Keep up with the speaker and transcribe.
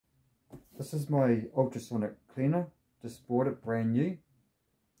This is my ultrasonic cleaner, just bought it brand new.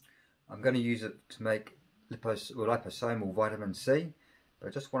 I'm going to use it to make liposomal vitamin C, but I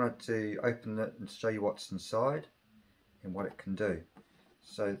just wanted to open it and show you what's inside and what it can do.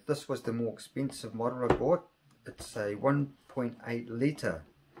 So this was the more expensive model I bought. It's a 1.8 litre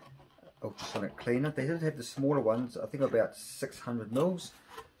ultrasonic cleaner. They did have the smaller ones, I think about 600 mils,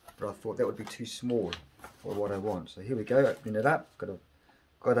 but I thought that would be too small for what I want. So here we go, opening it up.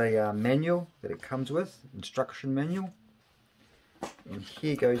 Got a manual that it comes with, instruction manual, and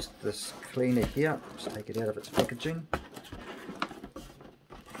here goes this cleaner here. Just take it out of its packaging.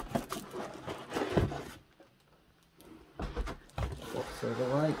 Box out of the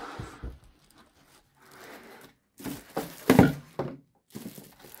way.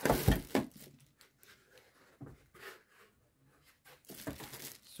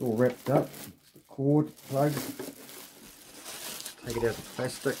 It's all wrapped up. It's the cord plug. Take it out of the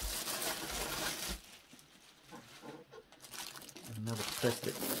plastic. Another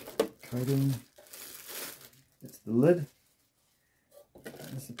plastic coating. It's the lid.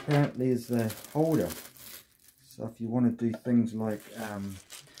 This apparently is the holder. So if you want to do things like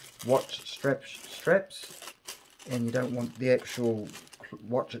watch straps, and you don't want the actual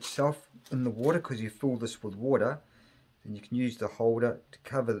watch itself in the water because you fill this with water, then you can use the holder to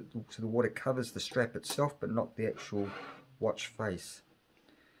cover, so the water covers the strap itself but not the actual watch face.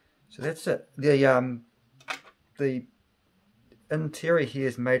 So that's it. The interior here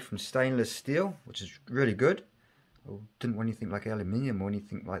is made from stainless steel, which is really good. I didn't want anything like aluminium or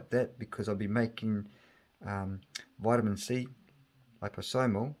anything like that because I'll be making vitamin C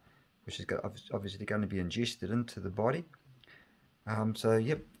liposomal, which is obviously going to be ingested into the body. So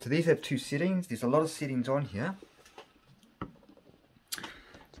yep, so these have two settings. There's a lot of settings on here.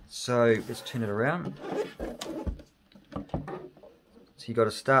 So let's turn it around. So you got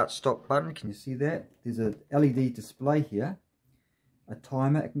a start stop button, can you see that? There's a LED display here, a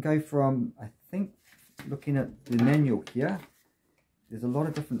timer. It can go from, I think, looking at the manual here, there's a lot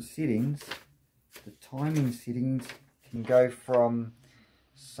of different settings. The timing settings can go from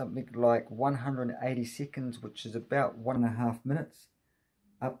something like 180 seconds, which is about 1.5 minutes,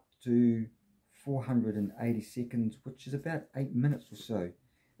 up to 480 seconds, which is about 8 minutes or so.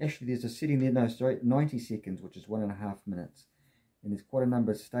 Actually, there's a setting there, no, sorry, 90 seconds, which is 1.5 minutes. And there's quite a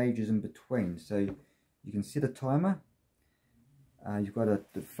number of stages in between. So you can set a timer. You've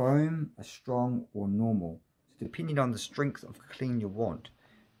got the foam, a strong or normal. So depending on the strength of clean you want,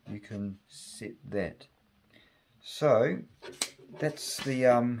 you can set that. So that's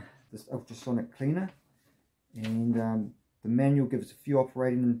the this ultrasonic cleaner, and the manual gives a few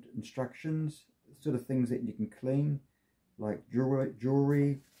operating instructions, sort of things that you can clean, like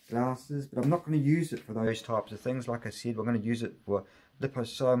jewelry, glasses, but I'm not going to use it for those types of things. Like I said, we're going to use it for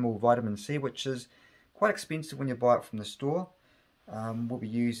liposomal vitamin C, which is quite expensive when you buy it from the store. We'll be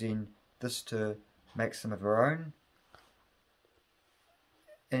using this to make some of our own.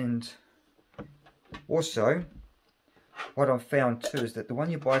 And also, what I've found too is that the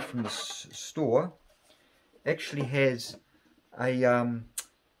one you buy from the store actually has a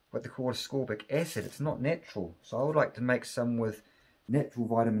what they call ascorbic acid. It's not natural, so I would like to make some with natural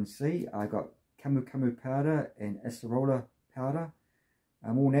vitamin C. I got camu camu powder and acerola powder,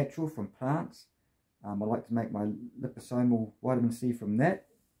 all natural from plants. I like to make my liposomal vitamin C from that,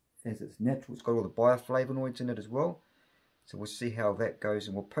 as it's natural. It's got all the bioflavonoids in it as well. So we'll see how that goes,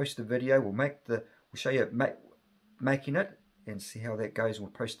 and we'll post the video. We'll show you making it and see how that goes. We'll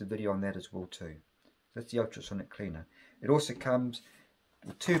post the video on that as well too. That's the ultrasonic cleaner. It also comes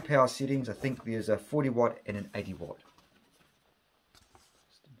with two power settings. I think there's a 40 watt and an 80 watt.